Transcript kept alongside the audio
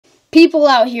people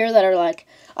out here that are like,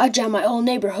 I jam my whole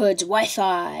neighborhood's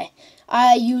Wi-Fi.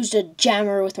 I used a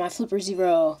jammer with my Flipper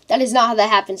Zero. That is not how that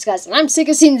happens, guys. And I'm sick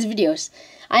of seeing these videos.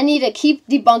 I need to keep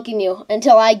debunking you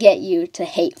until I get you to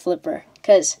hate Flipper.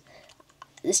 Because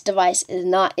this device is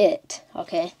not it,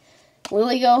 okay?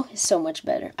 WiiLego is so much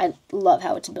better. I love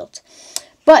how it's built.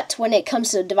 But when it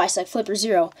comes to a device like Flipper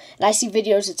Zero, and I see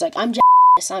videos, it's like, I'm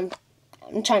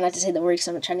trying not to say the word because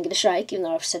I'm not trying to get a strike, even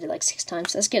though I've said it like 6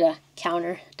 times. Let's get a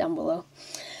counter down below.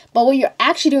 But what you're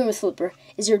actually doing with Flipper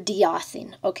is you're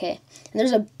deauthing, okay? And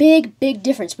there's a big, big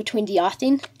difference between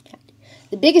deauthing.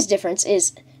 The biggest difference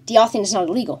is deauthing is not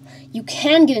illegal. You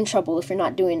can get in trouble if you're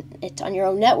not doing it on your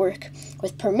own network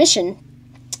with permission.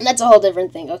 And that's a whole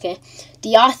different thing, okay?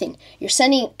 Deauthing, you're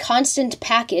sending constant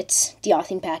packets,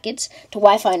 deauthing packets, to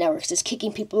Wi-Fi networks. It's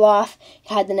kicking people off,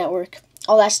 hide the network,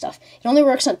 all that stuff. It only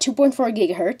works on 2.4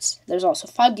 gigahertz. There's also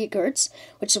 5 gigahertz,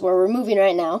 which is where we're moving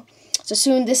right now. So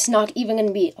soon this is not even going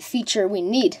to be a feature we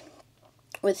need.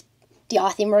 With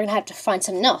deauthing, we're going to have to find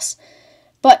something else.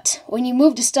 But when you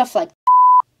move to stuff like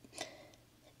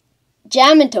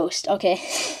jam and toast, okay,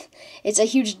 it's a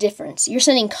huge difference. You're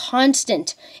sending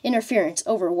constant interference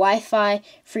over Wi-Fi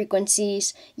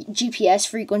frequencies, GPS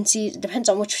frequencies. It depends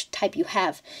on which type you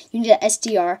have. You need a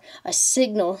SDR, a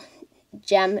signal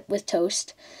jam with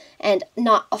toast, and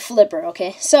not a flipper,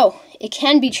 okay? So it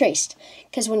can be traced,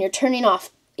 because when you're turning off,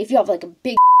 if you have like a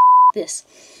big this,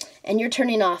 and you're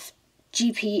turning off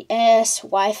GPS,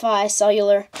 Wi-Fi,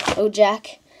 cellular,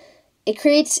 OJack, it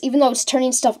creates, even though it's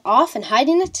turning stuff off and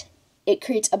hiding it, it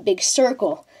creates a big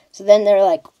circle. So then they're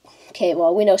like, okay,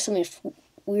 well, we know something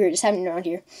weird is happening around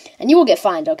here, and you will get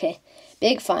fined, okay?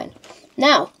 Big fine.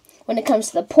 Now, when it comes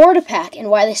to the Porta-Pack and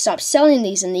why they stopped selling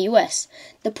these in the U.S.,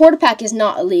 the Porta-Pack is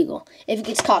not illegal. If it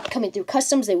gets caught coming through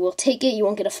customs, they will take it. You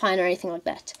won't get a fine or anything like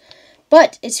that.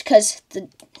 But it's because the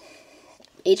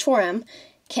H4M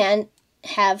can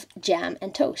have jam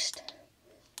and toast.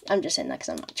 I'm just saying that because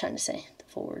I'm not trying to say the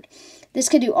full word. This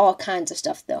could do all kinds of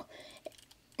stuff, though.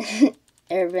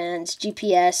 Airbands,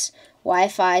 GPS,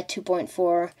 Wi-Fi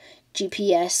 2.4,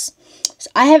 GPS. So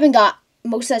I haven't got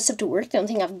most of that stuff to work. The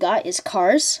only thing I've got is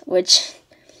cars, which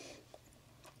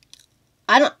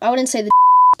I wouldn't say the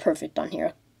perfect on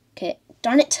here. Okay,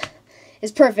 darn it.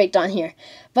 It's perfect on here,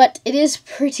 but it is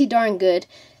pretty darn good.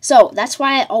 So that's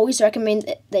why I always recommend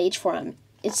the H4M.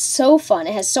 It's so fun.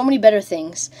 It has so many better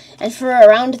things, and for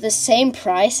around the same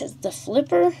price as the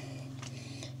Flipper,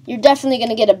 you're definitely going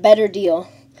to get a better deal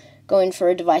going for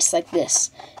a device like this.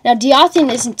 Now,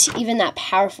 deauthing isn't even that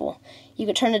powerful. You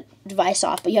can turn a device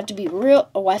off, but you have to be a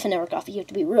Wi-Fi network off. You have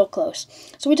to be real close.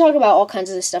 So we talk about all kinds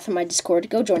of this stuff in my Discord.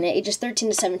 Go join it, ages 13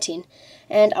 to 17,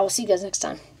 and I will see you guys next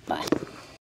time. Bye.